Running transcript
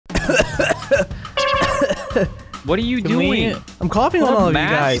What are you doing? I'm coughing on all of you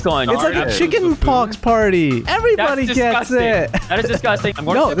guys. It's like a chicken pox party. Everybody gets it. That is disgusting. I'm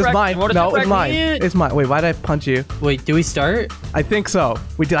going no, to this is mine. No, it's mine. It's mine. Wait, why did I punch you? Wait, do we start? I think so.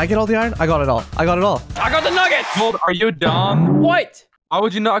 Wait, did I get all the iron? I got it all. I got it all. I got the nuggets. Gold, are you dumb? What? Why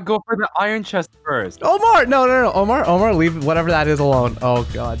would you not go for the iron chest first? Omar, no. Omar, leave whatever that is alone. Oh,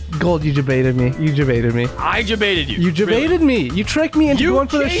 God. Gold, you debated me. I debated you. You debated me. You tricked me into going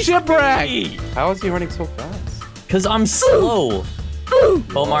for the shipwreck. How is he running so fast? Because I'm slow.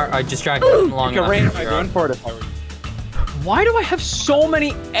 Omar, I distracted him long enough. I'd run for it if I were. Why do I have so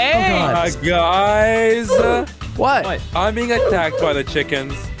many eggs? Guys. What? I'm being attacked by the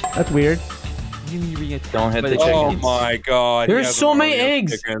chickens. That's weird. Don't hit the chickens. Oh my God. There's so many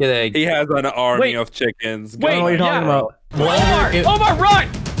eggs. Get egg. He has an army of chickens. I don't know what you're talking about. Omar, run!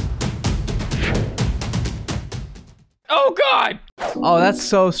 Oh, God! Oh, that's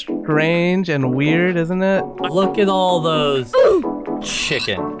so strange and weird, isn't it? Look at all those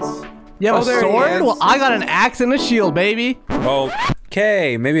chickens. You have a sword? Well, I got an axe and a shield, baby.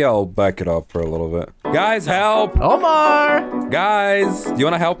 Okay, maybe I'll back it up for a little bit. Guys, help! Omar! Guys, do you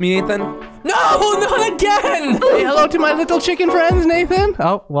want to help me, Nathan? No, not again! Say hello to my little chicken friends, Nathan.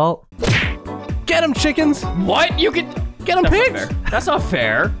 Oh, well. Get them, chickens. What? You could... Get them, pigs. That's not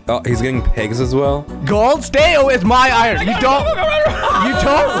fair. Oh, he's getting pigs as well? Gold, stay. Oh, it's my iron. You don't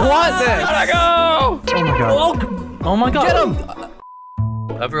want this. Gotta go! Oh, my God. Oh, my God. Get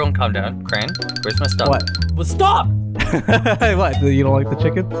him. Everyone calm down. Crane, where's my stuff? What? Well, stop! What? You don't like the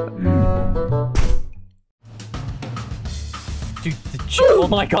chickens? Dude, oh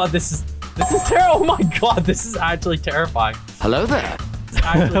my God, this is terrible. Oh my God, this is actually terrifying. Hello there.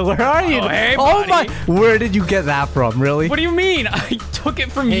 Where are you? Oh, hey, oh buddy. my! Where did you get that from? Really? What do you mean? I took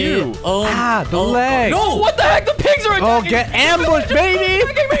it from you. The leg. No, what the heck? The pigs are attacking. Oh, get ambushed, baby!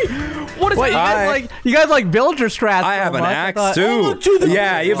 What is Wait, you guys like villager strats? I have an axe too. Oh,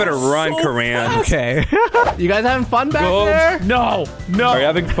 yeah, you better run, Karan. Okay. You guys having fun back there? No. Are you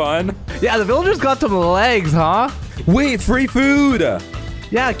having fun? Yeah, the villagers got some legs, huh? Wait, free food.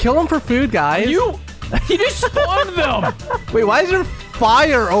 Yeah, kill them for food, guys. You just spawned them. Wait, why is there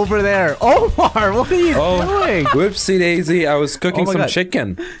fire over there? Omar, what are you doing? Whoopsie daisy, I was cooking some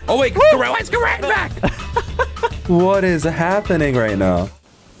chicken. Oh wait, why is Karan back? What is happening right now?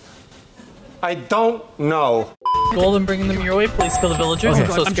 I don't know. Golden, bringing them your way. Please kill the villagers.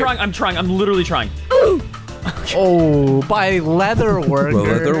 Okay. I'm trying. I'm literally trying. Oh, by leather worker.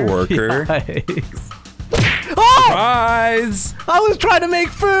 Leather worker. Yikes. Oh! Surprise! I was trying to make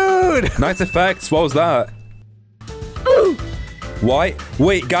food. Nice effects. What was that? Why?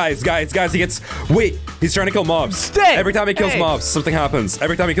 Wait, guys, he gets... Wait, he's trying to kill mobs. Stay! Every time he kills mobs, something happens.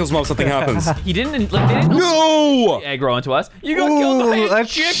 Every time he kills mobs, something happens. He didn't, like, they didn't No! egg grow into us. You got killed by a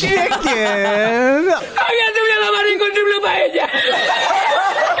chicken.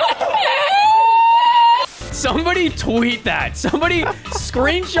 Somebody tweet that. Somebody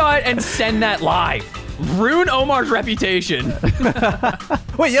screenshot and send that live. Ruin Omar's reputation.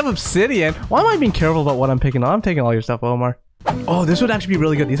 Wait, you have obsidian? Why am I being careful about what I'm picking on? I'm taking all your stuff, Omar. Oh, this would actually be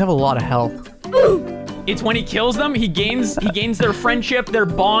really good. These have a lot of health. It's when he kills them, he gains their friendship, their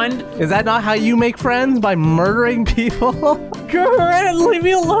bond. Is that not how you make friends? By murdering people? Karan, leave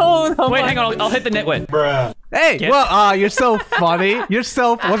me alone. Wait, hang on. I'll hit the nitwit. Bruh. Hey, you're so funny. Was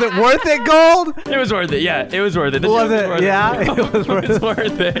it worth it, Gold? It was worth it. Yeah, it was worth it. Was it? Yeah, it was worth it. It was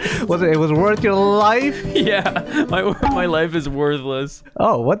worth it. It was worth your life? Yeah, my life is worthless.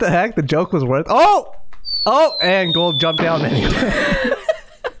 Oh, what the heck? The joke was worth. Oh, and Gold jumped down anyway.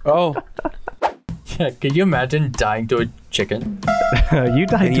 Oh. Yeah, can you imagine dying to a chicken? You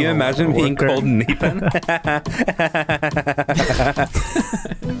died. Can you imagine being called Nathan?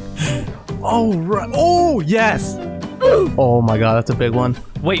 Oh, right. Oh, yes. Oh my God, that's a big one.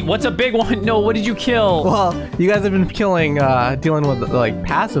 Wait, what's a big one? No, what did you kill? Well, you guys have been dealing with like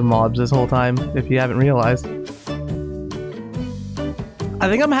passive mobs this whole time, if you haven't realized. I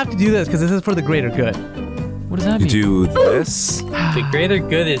think I'm gonna have to do this because this is for the greater good. What does that mean? Do this? The greater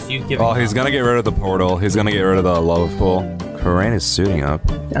good is you giving. Oh, he's gonna get rid of the portal. He's gonna get rid of the lava pool. Karan is suiting up.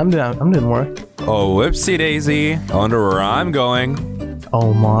 I'm doing work. Oh, whoopsie daisy. I wonder where I'm going.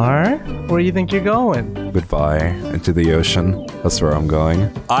 Omar, where do you think you're going? Goodbye into the ocean. That's where I'm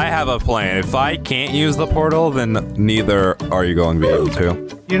going. I have a plan. If I can't use the portal, then neither are you going to be able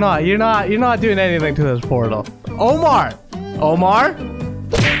to. You're not doing anything to this portal. Omar!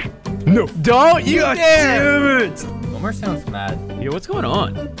 No. Don't you dare! Omar sounds mad. Yo, what's going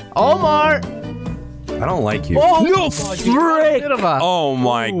on? Omar! I don't like you. Oh, no, frick! Oh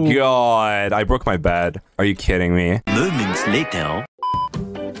my God. I broke my bed. Are you kidding me? Moments later.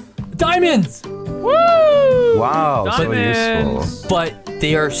 diamonds! Woo! Wow, so Diamonds. useful. But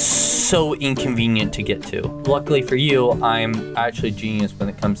they are so inconvenient to get to. Luckily for you, I'm actually genius when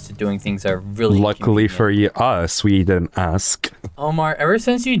it comes to doing things that are really Luckily inconvenient. for us, we didn't ask. Omar, ever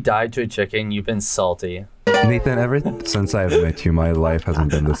since you died to a chicken, you've been salty. Nathan, ever since I've met you, my life hasn't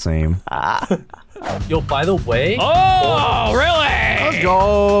been the same. Yo, by the way, Oh, really? Let's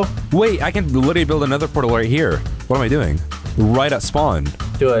go. Wait, I can literally build another portal right here. What am I doing? Right at spawn.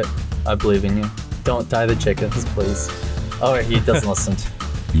 do it. I believe in you. Don't die the chickens, please. Oh, he doesn't listen.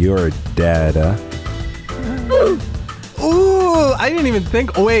 You're dead. Ooh, I didn't even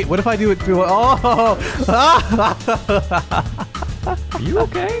think. Oh wait, what if I do it through? Oh, Are you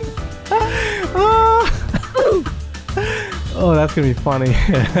okay? oh, that's gonna be funny.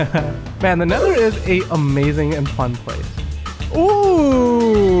 Man, the Nether is a amazing and fun place.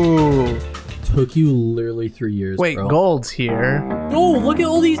 Ooh. Took you literally 3 years, Wait, bro. gold's here. Oh, look at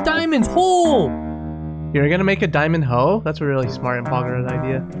all these diamonds. Oh! You're gonna make a diamond hoe? That's a really smart and Pogger's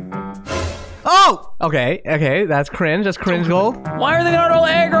idea. Oh! Okay, that's cringe. That's cringe gold. Why are they not all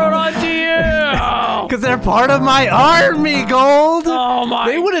aggroed onto you? Because they're part of my army, gold! Oh my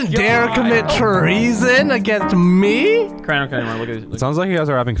They wouldn't God. dare commit treason against me! Karan, look at this. Sounds like you guys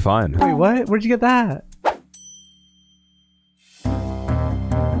are having fun. Wait, what? Where'd you get that?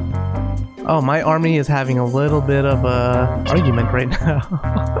 Oh, my army is having a little bit of a argument right now.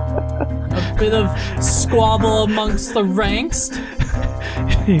 A bit of squabble amongst the ranks.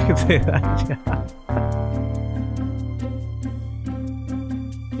 You can say that, yeah.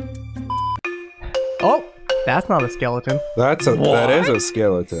 Oh, that's not a skeleton. That is a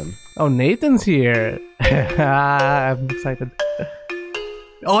skeleton. Oh, Nathan's here. I'm excited.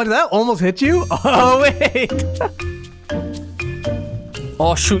 Oh, did that almost hit you? Oh, wait.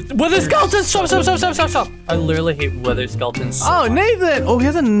 Oh, shoot. Wither skeletons! Stop. I literally hate wither skeletons. So Oh, Nathan. Oh, he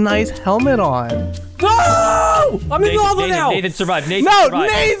has a nice helmet on. No! I'm in lava now! Nathan survived. Nathan No,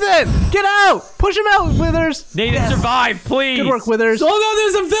 survived. Nathan! Get out! Push him out, Withers! Nathan survived, please. Good work, Withers. Oh no,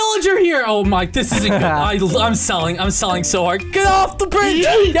 there's a villager here! Oh my, this isn't good. I'm selling so hard. Get off the bridge!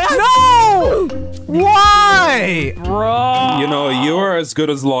 Yes! No! Why? Bro. You know, you're as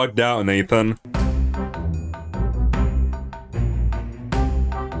good as logged out, Nathan.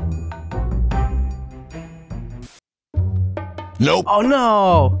 Oh,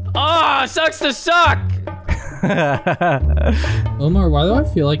 no. Ah, sucks to suck. Omar, why do I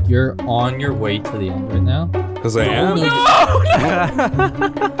feel like you're on your way to the end right now? Because I am.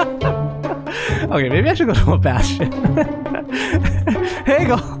 Okay, maybe I should go to a bastion. Hey,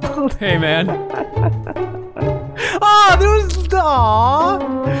 Gold. Hey, man. Oh, there was...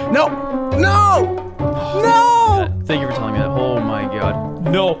 Aww. No. No. No. Thank you for telling me that. Oh my God.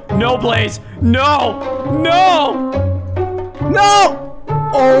 No, Blaze. No. No.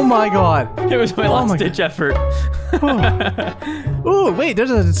 Oh, my God. It was my my last ditch effort. Ooh, wait,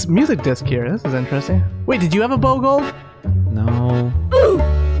 there's a music disc here. This is interesting. Wait, did you have a bow, Gold? No.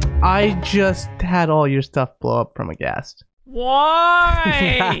 I just had all your stuff blow up from a ghast.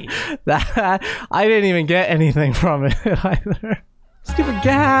 Why? That I didn't even get anything from it either. Stupid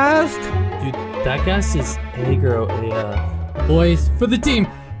ghast. Dude, that gas is aggro AF. Boys, for the team,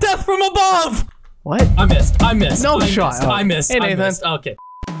 death from above! What? I missed. No I shot. Missed. Oh. I missed. Hey, I Nathan. missed. Okay.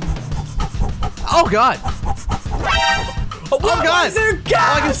 Oh God. Oh God. Is there Oh,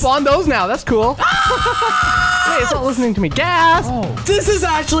 I can gas? spawn those now. That's cool. Wait, it's not listening to me. Gas. This is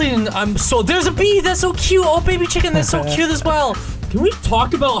actually there's a bee. That's so cute. Oh, baby chicken. That's so cute as well. Can we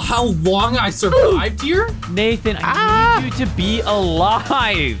talk about how long I survived here? Nathan, I need you to be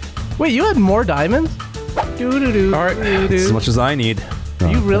alive. Wait, you had more diamonds? Doo-doo-doo. All right, as much as I need.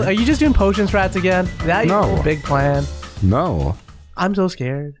 You really? Are you just doing potion strats again? That No. your big plan. No. I'm so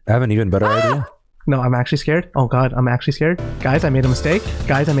scared. I have an even better idea. No, I'm actually scared. Oh God, I'm actually scared. Guys, I made a mistake.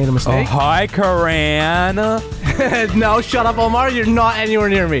 Oh, hi, Karan. No, shut up, Omar. You're not anywhere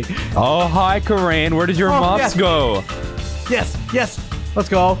near me. Oh, hi, Karan. Where did your Oh, mobs yes. go? Yes. Let's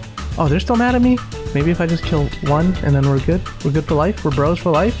go. Oh, they're still mad at me? Maybe if I just kill one and then we're good? We're good for life? We're bros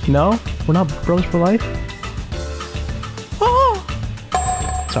for life? No? We're not bros for life? Oh!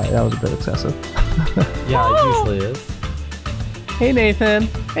 Sorry, that was a bit excessive. Yeah, it usually is. Hey, Nathan.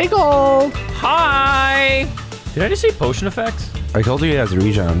 Hey, Gold. Hi. Did I just say potion effects? I told you he has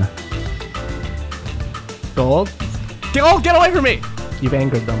regen. Gold. Gold, get away from me! You've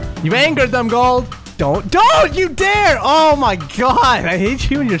angered them. Gold. Don't you dare! Oh my God, I hate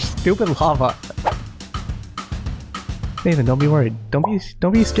you and your stupid lava. Nathan, don't be worried. Don't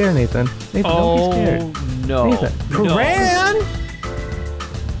be scared, Nathan. Nathan, don't be scared. No. Nathan. No. Karan!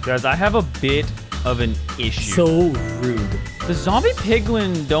 Guys, I have a bit of an issue. So rude. The zombie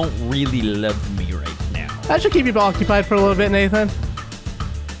piglin don't really love me right now. That should keep you occupied for a little bit, Nathan.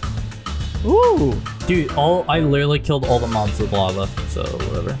 Ooh. Dude, I literally killed all the mobs with lava, so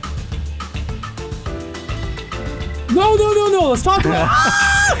whatever. No, let's talk about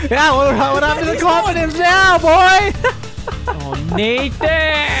Yeah, what happened to the confidence now, boy? Oh,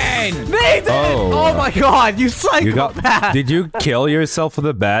 Nathan! Nathan! Oh my god, you psychopath! Did you kill yourself with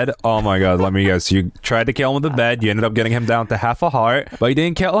a bed? Oh my god, let me guess. You tried to kill him with a bed, you ended up getting him down to half a heart, but you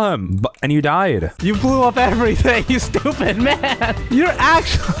didn't kill him, and you died. You blew up everything, you stupid man! You're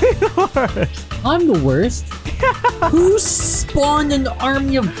actually the worst! I'm the worst? Who spawned an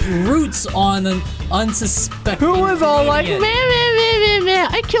army of brutes on an unsuspecting Who was all like, idiot? meh,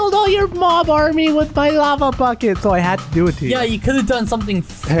 I killed all your mob army with my lava bucket, so I had to do it to you. Yeah, you could have done something.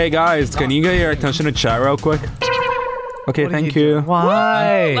 Hey guys, can you get your attention to chat real quick? Okay, thank you.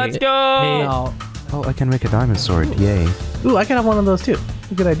 Why? Let's go! No. Oh, I can make a diamond sword, yay. Ooh, I can have one of those too.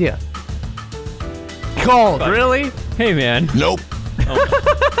 Good idea. Gold, really? Hey, man. Nope.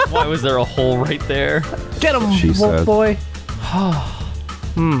 Oh, why was there a hole right there? Get him, She wolf said. boy.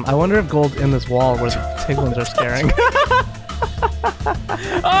 I wonder if gold's in this wall where the piglins are staring.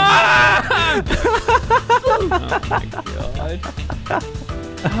 Ah! Oh my god.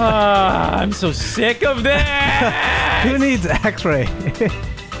 I'm so sick of this! Who needs x-ray?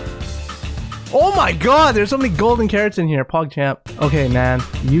 Oh my god, there's so many golden carrots in here, PogChamp. Okay, man,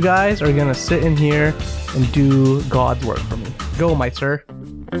 you guys are gonna sit in here and do God's work for me. Go, my sir.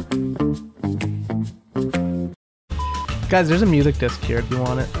 Guys, there's a music disc here if you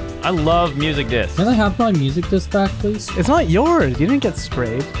want it. I love music discs. Can I have my music disc back, please? It's not yours. You didn't get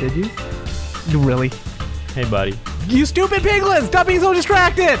sprayed, did you? Really? Hey, buddy. You stupid piglins! Stop being so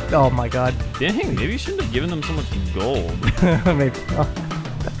distracted! Oh my god. Dang, maybe you shouldn't have given them so much gold. Maybe. Oh.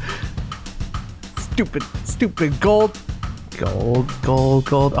 Stupid gold. Gold.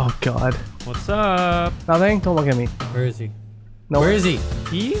 Oh god. What's up? Nothing? Don't look at me. Where is he? No. Where is he?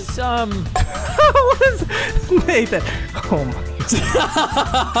 He's, What is Nathan? Oh my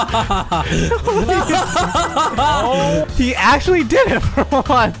god. He actually did it for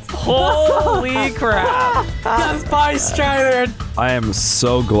once. holy crap. That's by Strider. I am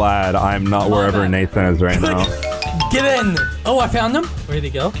so glad I'm not wherever Nathan is right now. Get in. Oh, I found him. Where'd he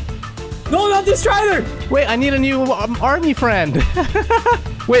go? No, not this Strider. Wait, I need a new army friend.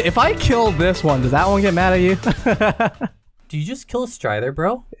 Wait, if I kill this one, does that one get mad at you? Do you just kill a Strider,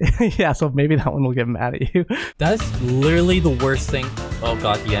 bro? Yeah, so maybe that one will get mad at you. That's literally the worst thing. Oh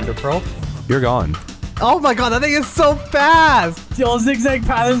god, the Ender Pearl. You're gone. Oh my god, that thing is so fast! Yo, zigzag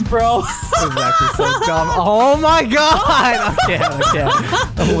patterns, bro. This is actually so dumb. Oh my god! I can't.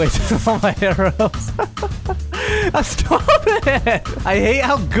 Oh wait, all my arrows. Stop it! I hate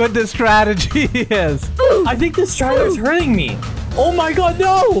how good this strategy is. I think this Strider's hurting me. Oh my god,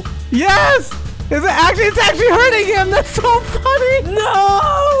 no! Yes! It's actually hurting him! That's so funny!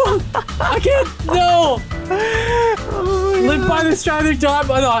 No! I can't, no! Oh my Live by the Strider, John.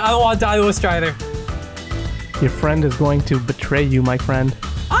 Oh, no, I don't want to die to a Strider. Your friend is going to betray you, my friend.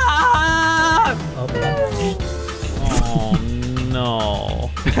 Ah! Oh, no.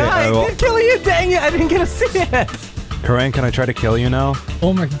 I did kill you, dang it! I didn't get to see it! Karan, can I try to kill you now?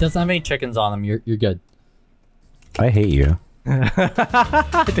 Homer, he doesn't have any chickens on him. You're good. I hate you.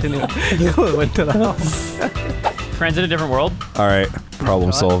 I didn't even clue into the house. Karan's in a different world? Alright,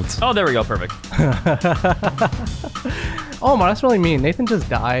 problem solved. Oh, there we go. Perfect. Oh man, that's really mean. Nathan just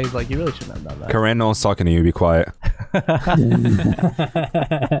died. Like, you really shouldn't have done that. Karan, no one's talking to you, be quiet.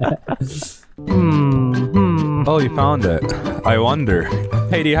 Oh, you found it. I wonder.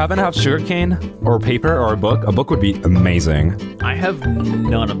 Hey, do you happen to have sugarcane? Or paper or a book? A book would be amazing. I have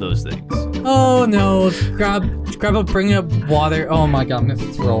none of those things. Oh no, grab bring up water. Oh my god, I'm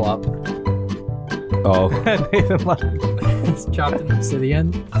gonna throw up. Oh. Nathan left. It's chopped in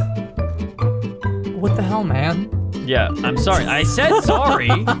obsidian. What the hell, man? Yeah, I'm sorry. I said sorry.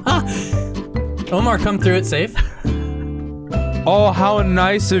 Omar, come through it safe. Oh, how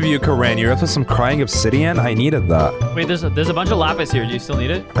nice of you, Karan. You're up with some crying obsidian? I needed that. Wait, there's a bunch of lapis here. Do you still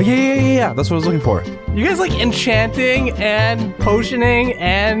need it? Oh, yeah. That's what I was looking for. You guys like enchanting and potioning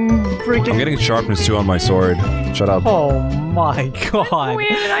and freaking. I'm getting sharpness 2 on my sword. Shut up. Oh my god.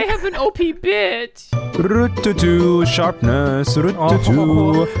 Wait, I have an OP bit. Sharpness.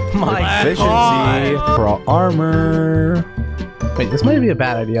 Oh my Efficiency. god. For armor. Wait, this might be a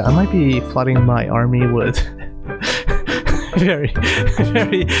bad idea. I might be flooding my army with very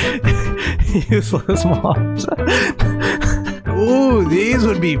useless mobs. Ooh, these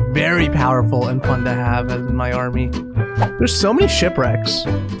would be very powerful and fun to have as my army. There's so many shipwrecks.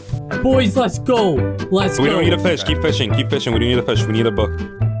 Boys, let's go. Let's go. We don't need a fish. Keep fishing. Keep fishing. We don't need a fish. We need a book.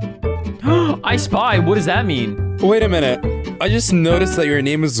 I spy. What does that mean? Wait a minute. I just noticed that your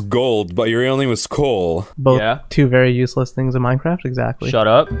name is Gold, but your real name is Cole. Both Yeah. two very useless things in Minecraft, exactly. Shut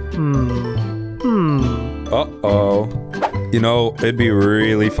up. Uh-oh. You know, it'd be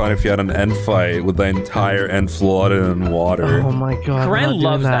really fun if you had an end fight with the entire end flooded in water. Oh my god. Karan we're not doing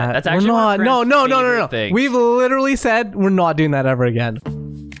loves that. That's actually we're one of not. Karan's No. favorite things. We've literally said we're not doing that ever again.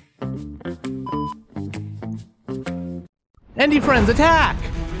 Andy friends, attack!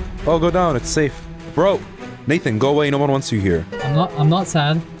 Oh, go down. It's safe. Bro, Nathan, go away. No one wants you here. I'm not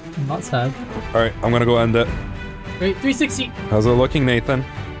sad. I'm not sad. Alright, I'm gonna go end it. Wait, 360. How's it looking, Nathan?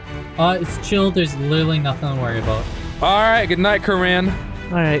 It's chill. There's literally nothing to worry about. Alright, good night, Karan.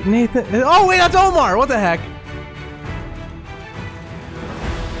 Alright, Nathan. Oh, wait, that's Omar! What the heck?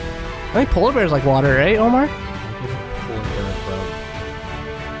 I think polar bears like water, right, Omar?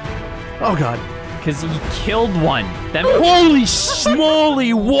 Oh god. Because he killed one. That means Holy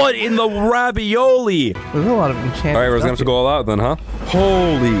schmoly, what in the ravioli? There's a lot of enchantment. Alright, we're gonna have to go all out then, huh?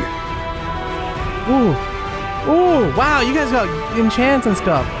 Holy. Ooh. Ooh, wow, you guys got enchants and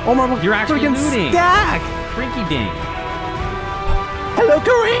stuff. Omar, look, You're actually freaking looting. stack! Crinky dink. Hello,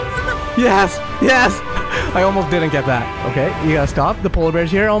 Kareem! Yes, yes! I almost didn't get that. Okay, you gotta stop. The polar bear's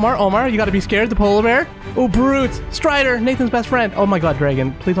here, Omar. Omar, you gotta be scared. The polar bear. Oh, brute! Strider, Nathan's best friend. Oh my god,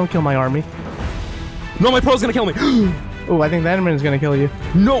 Dragon. Please don't kill my army. No, my pro's gonna kill me. Oh, I think the Enderman is gonna kill you.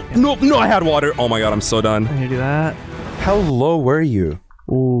 No, I had water. Oh my god, I'm so done. I need to do that. How low were you?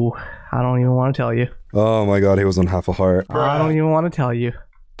 Ooh, I don't even want to tell you. Oh my god, he was on half a heart. I don't even want to tell you.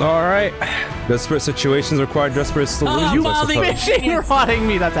 Alright. Desperate situations require desperate solutions. I suppose. Fishing rotting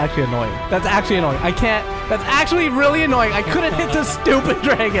me. That's actually annoying. That's actually annoying. I can't. That's actually really annoying. I couldn't hit the stupid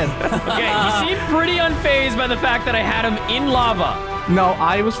dragon. Okay, you seem pretty unfazed by the fact that I had him in lava. No,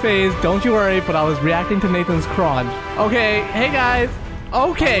 I was phased. Don't you worry. But I was reacting to Nathan's crunch. Okay, hey guys.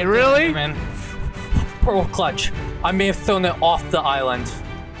 Okay, really? Man. Pearl clutch. I may have thrown it off the island.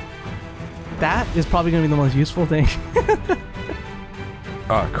 That is probably gonna be the most useful thing.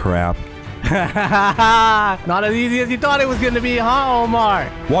 Oh crap. Not as easy as you thought it was gonna be, huh, Omar?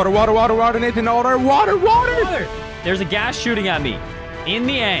 Water, Nathan, water! There's a gas shooting at me. In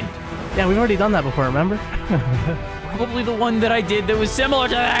the end. Yeah, we've already done that before, remember? Probably the one that I did that was similar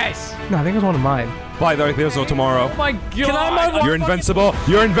to this. No, I think it was one of mine. Fight like there's no tomorrow. Oh my god. You're invincible.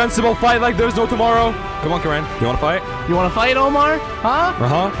 You're invincible. Fight like there's no tomorrow. Come on, Karan. You wanna fight? You wanna fight, Omar? Huh?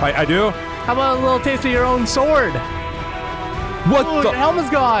 Uh-huh. I do. How about a little taste of your own sword? What Oh, the? your helmet's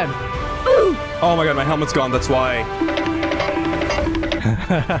gone. Oh my god, my helmet's gone. That's why.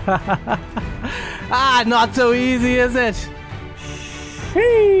 Ah, not so easy, is it?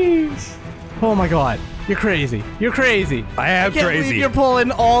 Sheesh. Oh my god. You're crazy. You're crazy. I am I can't believe crazy. you're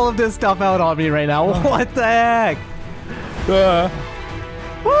pulling all of this stuff out on me right now. What the heck?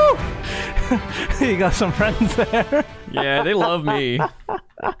 Woo! You got some friends there. Yeah, they love me.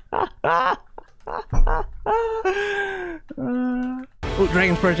 Oh,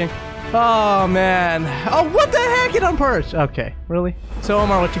 dragon's perching. Oh, man. Oh, what the heck? It unperched. Okay, really? So,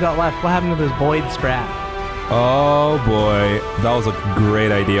 Omar, what you got left? What happened to this void scrap? Oh boy, that was a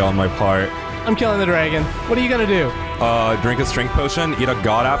great idea on my part. I'm killing the dragon. What are you gonna do? Drink a strength potion, eat a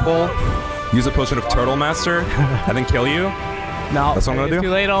god apple, use a potion of Turtle Master, and then kill you. No. That's what I'm gonna it's do? Too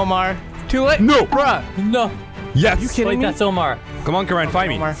late, Omar. Too late. No. Bruh. No. Yes. You kidding Wait, me? that's Omar. Come on, Karan, fight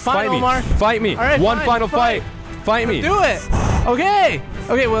me. Omar. Fight Fine, me. Omar. Fight me. All right, One fine, final fine. fight. Fight me. Do it. Okay.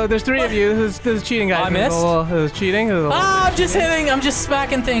 Okay, well, there's three of you. This is cheating, guys. I missed? This is cheating. This is a little- I'm just hitting. I'm just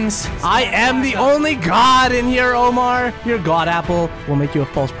smacking things. I am the only god in here, Omar. Your god apple will make you a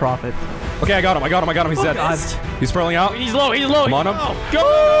false prophet. Okay, I got him. He's dead. missed. He's spiraling out. He's low. I'm on him.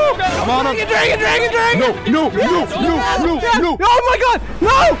 Go. I'm on him. Dragon! No. Oh my god!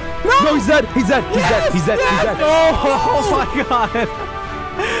 No! No, he's dead. He's dead. Oh my god!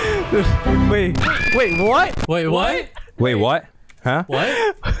 Wait, what? Wait, what? Wait, what? Huh? What?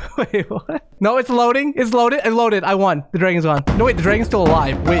 Wait, what? No, it's loading. It's loaded. It loaded. I won. The dragon's gone. No, wait, the dragon's still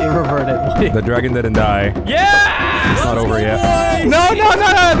alive. Wait, it reverted. Wait. The dragon didn't die. Yeah. It's not over yet. No,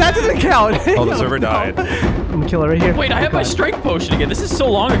 that doesn't count. Oh, the server died. I'm gonna kill it right here. Wait, I have my strength potion again. This is so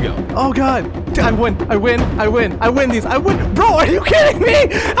long ago. Oh god. I win these. Bro, are you kidding me?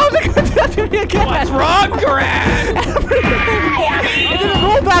 How's it gonna do that to me again? What's wrong, Karan? It didn't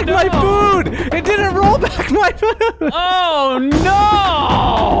roll back my food. It didn't roll back my food. Oh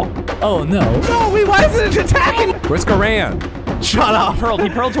no! Oh no. No, wait, why isn't it attacking? Where's Karan? Shut up. He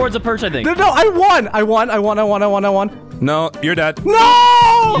pearled towards the perch, I think. No, I won. I won. No, you're dead. No!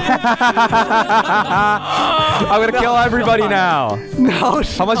 I'm gonna kill everybody now. No.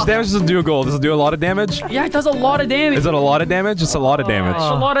 How much damage does it do a gold? Does it do a lot of damage? Yeah, it does a lot of damage. Is it a lot of damage? It's a lot of damage. It's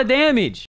a lot of damage.